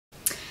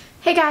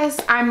Hey guys,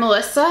 I'm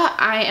Melissa.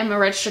 I am a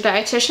registered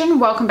dietitian.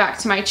 Welcome back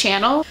to my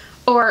channel,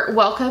 or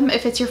welcome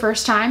if it's your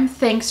first time.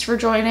 Thanks for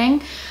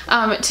joining.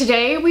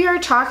 Today we are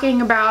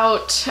talking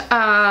about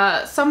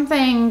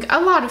something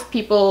a lot of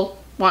people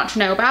want to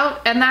know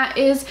about, and that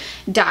is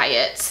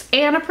diets.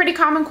 And a pretty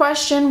common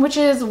question, which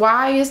is,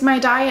 why is my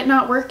diet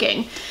not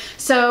working?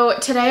 So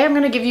today I'm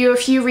going to give you a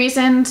few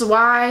reasons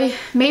why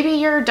maybe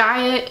your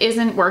diet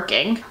isn't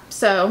working.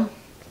 So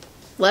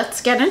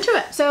let's get into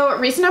it. So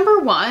reason number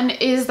one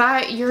is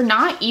that you're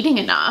not eating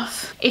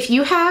enough. If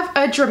you have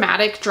a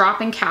dramatic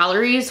drop in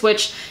calories,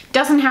 which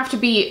doesn't have to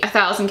be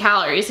 1,000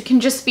 calories, it can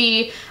just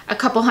be a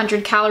couple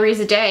hundred calories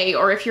a day,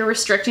 or if you're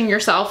restricting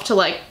yourself to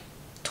like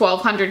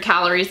 1,200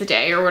 calories a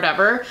day or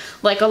whatever,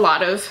 like a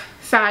lot of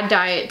fad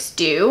diets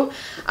do,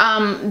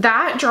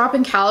 that drop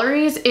in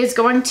calories is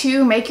going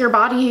to make your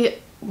body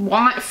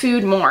want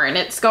food more, and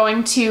it's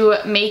going to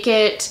make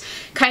it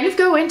kind of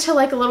go into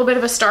like a little bit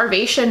of a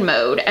starvation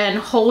mode and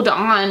hold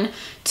on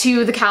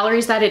to the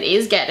calories that it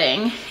is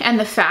getting and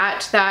the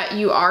fat that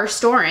you are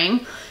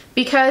storing,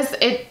 because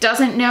it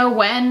doesn't know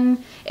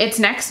when its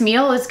next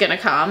meal is going to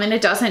come, and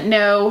it doesn't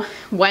know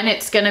when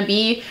it's going to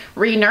be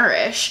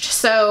renourished.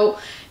 So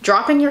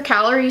dropping your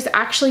calories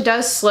actually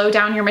does slow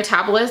down your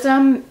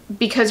metabolism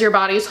because your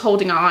body's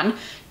holding on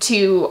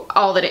to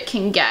all that it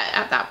can get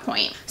at that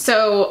point.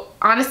 So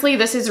honestly,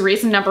 this is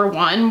reason number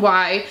one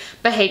why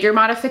behavior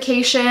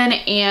modification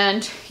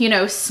and,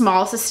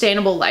 small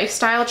sustainable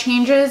lifestyle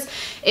changes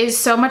is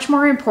so much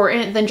more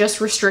important than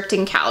just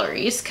restricting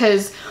calories.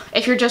 Because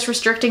if you're just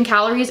restricting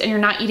calories and you're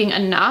not eating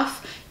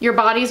enough, your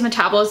body's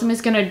metabolism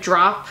is going to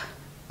drop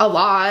a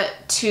lot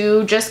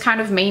to just kind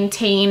of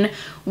maintain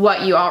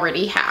what you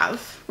already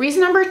have.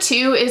 Reason number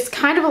two is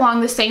kind of along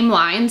the same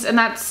lines, and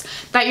that's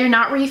that you're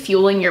not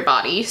refueling your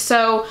body.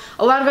 So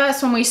a lot of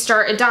us, when we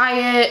start a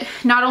diet,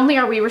 not only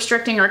are we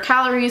restricting our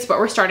calories, but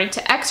we're starting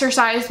to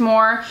exercise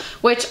more,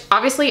 which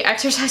obviously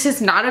exercise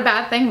is not a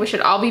bad thing. We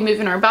should all be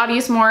moving our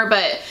bodies more,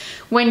 but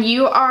when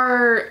you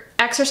are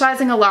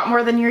exercising a lot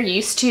more than you're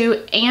used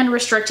to and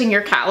restricting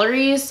your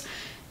calories,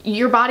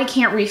 your body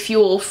can't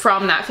refuel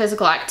from that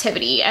physical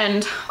activity,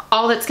 and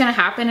all that's going to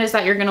happen is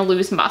that you're going to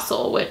lose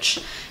muscle, which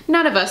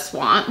none of us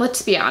want,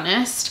 let's be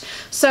honest.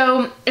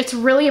 So it's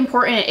really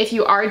important, if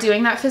you are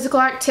doing that physical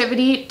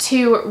activity,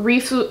 to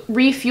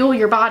refuel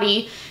your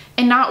body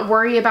and not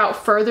worry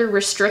about further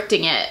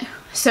restricting it,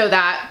 so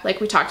that,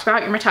 like we talked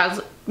about, your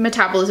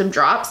metabolism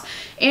drops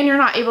and you're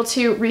not able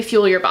to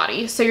refuel your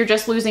body. So you're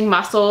just losing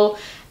muscle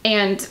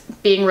and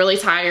being really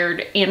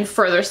tired and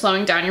further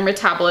slowing down your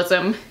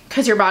metabolism,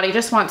 because your body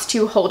just wants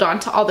to hold on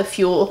to all the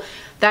fuel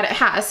that it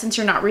has since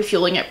you're not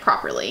refueling it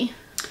properly.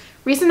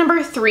 Reason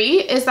number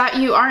three is that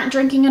you aren't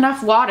drinking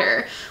enough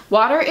water.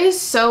 Water is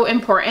so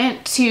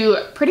important to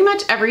pretty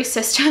much every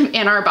system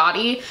in our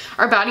body.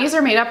 Our bodies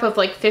are made up of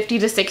like 50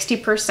 to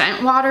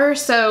 60% water,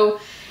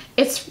 so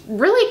it's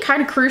really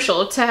kind of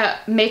crucial to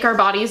make our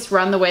bodies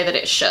run the way that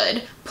it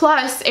should.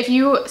 Plus, if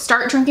you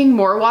start drinking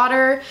more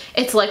water,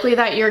 it's likely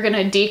that you're going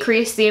to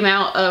decrease the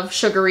amount of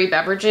sugary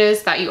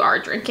beverages that you are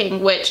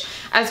drinking, which,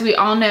 as we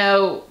all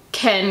know,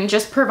 can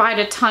just provide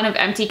a ton of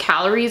empty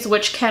calories,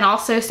 which can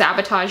also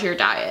sabotage your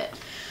diet.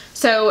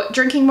 So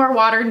drinking more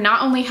water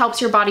not only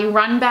helps your body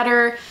run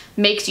better,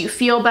 makes you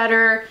feel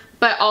better,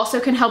 but also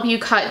can help you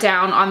cut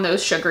down on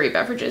those sugary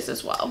beverages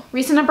as well.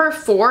 Reason number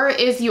four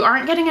is you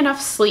aren't getting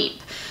enough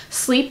sleep.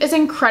 Sleep is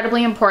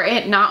incredibly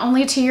important, not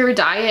only to your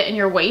diet and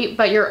your weight,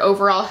 but your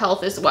overall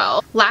health as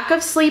well. Lack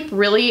of sleep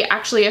really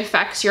actually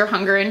affects your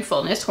hunger and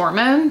fullness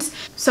hormones.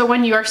 So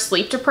when you are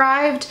sleep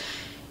deprived,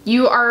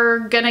 you are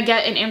gonna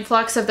get an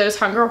influx of those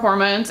hunger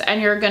hormones and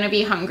you're gonna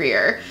be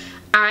hungrier.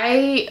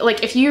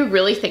 If you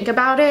really think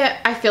about it,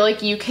 I feel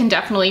like you can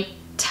definitely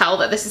tell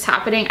that this is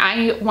happening.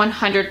 I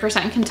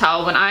 100% can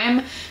tell when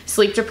I'm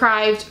sleep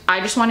deprived. I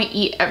just want to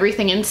eat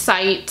everything in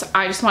sight.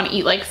 I just want to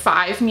eat like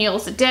 5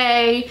 meals a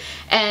day,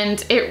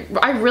 and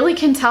I really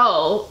can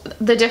tell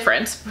the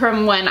difference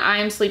from when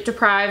I'm sleep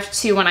deprived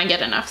to when I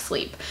get enough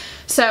sleep.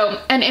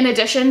 So, and in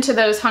addition to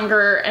those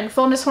hunger and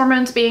fullness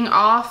hormones being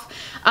off,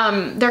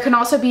 there can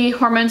also be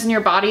hormones in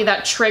your body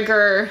that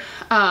trigger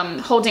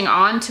holding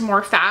on to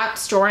more fat,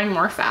 storing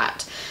more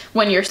fat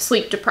when you're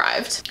sleep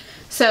deprived.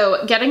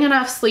 So getting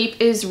enough sleep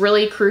is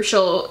really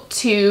crucial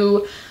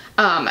to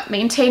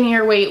maintaining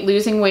your weight,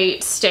 losing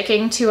weight,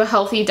 sticking to a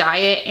healthy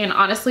diet, and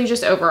honestly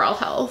just overall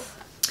health.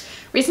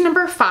 Reason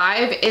number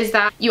five is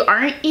that you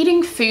aren't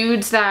eating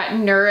foods that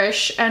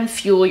nourish and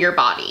fuel your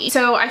body.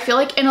 So I feel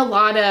like in a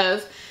lot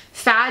of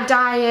fad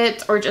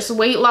diets or just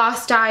weight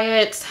loss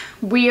diets,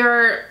 we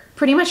are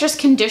pretty much just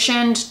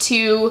conditioned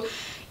to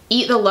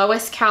eat the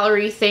lowest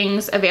calorie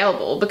things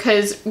available,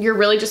 because you're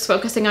really just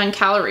focusing on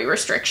calorie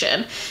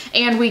restriction.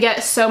 And we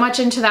get so much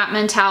into that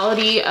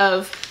mentality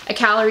of a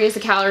calorie is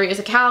a calorie is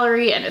a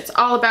calorie, and it's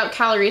all about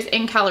calories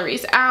in,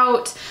 calories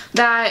out,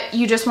 that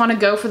you just want to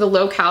go for the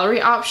low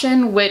calorie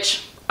option,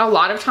 which a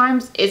lot of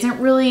times isn't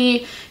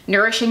really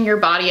nourishing your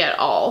body at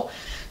all.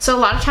 So a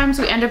lot of times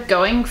we end up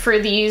going for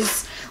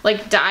these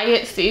like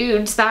diet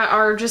foods that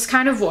are just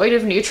kind of void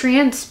of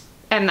nutrients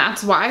and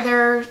that's why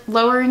they're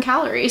lower in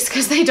calories,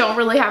 because they don't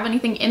really have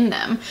anything in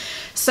them.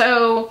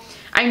 So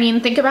I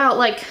mean, think about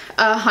like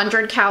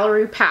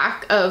 100-calorie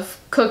pack of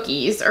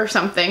cookies or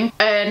something,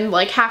 and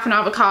like half an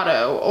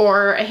avocado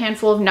or a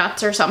handful of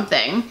nuts or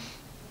something.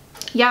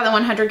 Yeah, the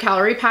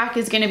 100-calorie pack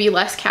is going to be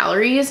less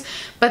calories,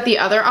 but the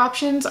other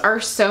options are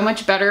so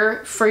much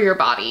better for your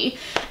body.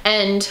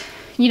 And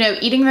you know,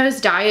 eating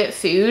those diet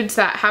foods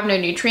that have no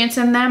nutrients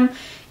in them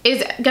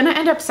is gonna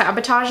end up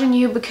sabotaging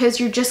you, because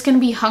you're just gonna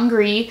be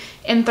hungry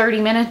in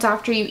 30 minutes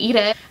after you eat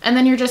it, and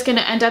then you're just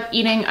gonna end up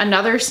eating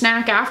another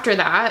snack after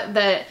that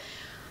that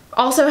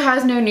also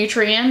has no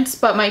nutrients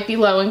but might be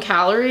low in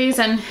calories,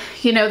 and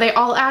you know, they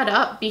all add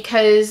up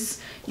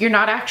because you're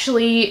not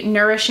actually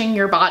nourishing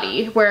your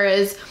body.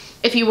 Whereas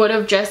if you would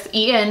have just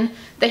eaten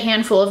the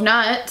handful of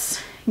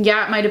nuts,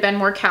 yeah, it might have been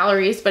more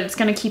calories, but it's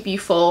gonna keep you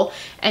full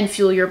and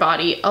fuel your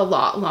body a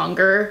lot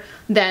longer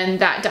than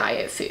that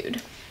diet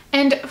food.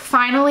 And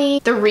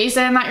finally, the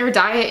reason that your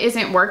diet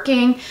isn't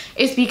working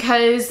is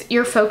because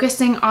you're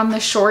focusing on the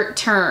short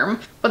term.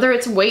 Whether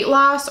it's weight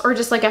loss or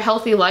just like a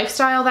healthy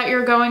lifestyle that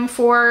you're going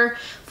for,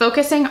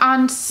 focusing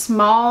on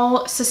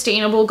small,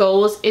 sustainable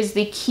goals is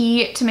the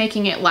key to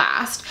making it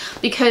last.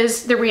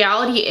 Because the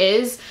reality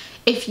is,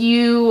 if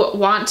you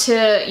want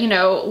to, you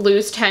know,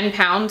 lose 10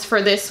 pounds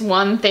for this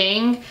one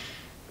thing,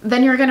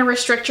 then you're gonna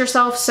restrict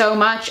yourself so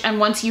much, and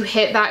once you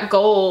hit that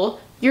goal,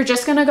 you're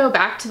just gonna go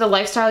back to the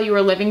lifestyle you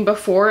were living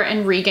before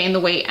and regain the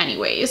weight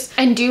anyways.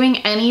 And doing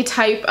any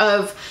type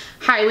of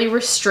highly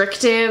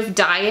restrictive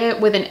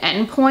diet with an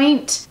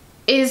endpoint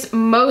is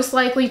most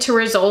likely to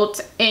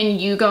result in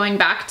you going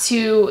back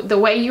to the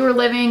way you were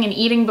living and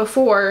eating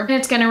before, and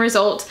it's gonna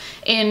result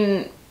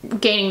in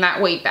gaining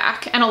that weight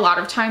back, and a lot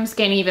of times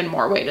gaining even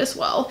more weight as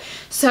well.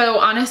 So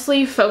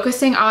honestly,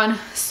 focusing on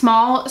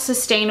small,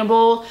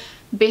 sustainable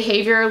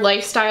behavior,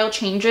 lifestyle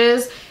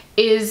changes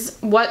is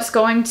what's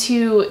going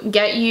to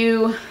get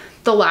you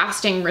the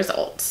lasting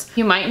results.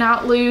 You might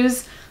not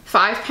lose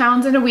 5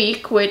 pounds in a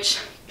week, which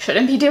you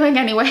shouldn't be doing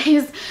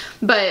anyways,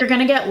 but you're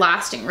gonna get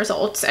lasting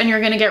results, and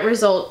you're gonna get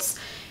results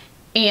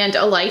and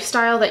a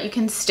lifestyle that you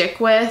can stick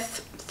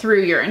with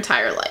through your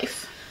entire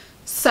life.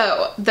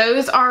 So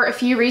those are a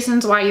few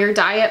reasons why your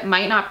diet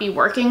might not be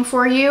working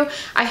for you.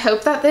 I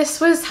hope that this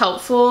was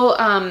helpful.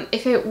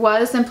 If it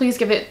was, then please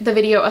give the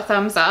video a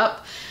thumbs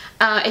up.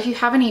 If you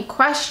have any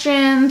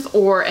questions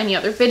or any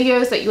other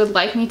videos that you would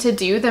like me to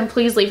do, then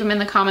please leave them in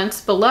the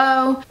comments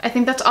below. I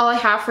think that's all I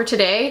have for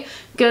today.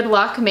 Good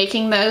luck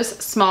making those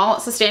small,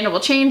 sustainable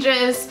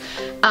changes,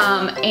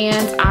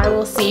 and I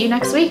will see you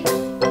next week.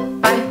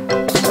 Bye.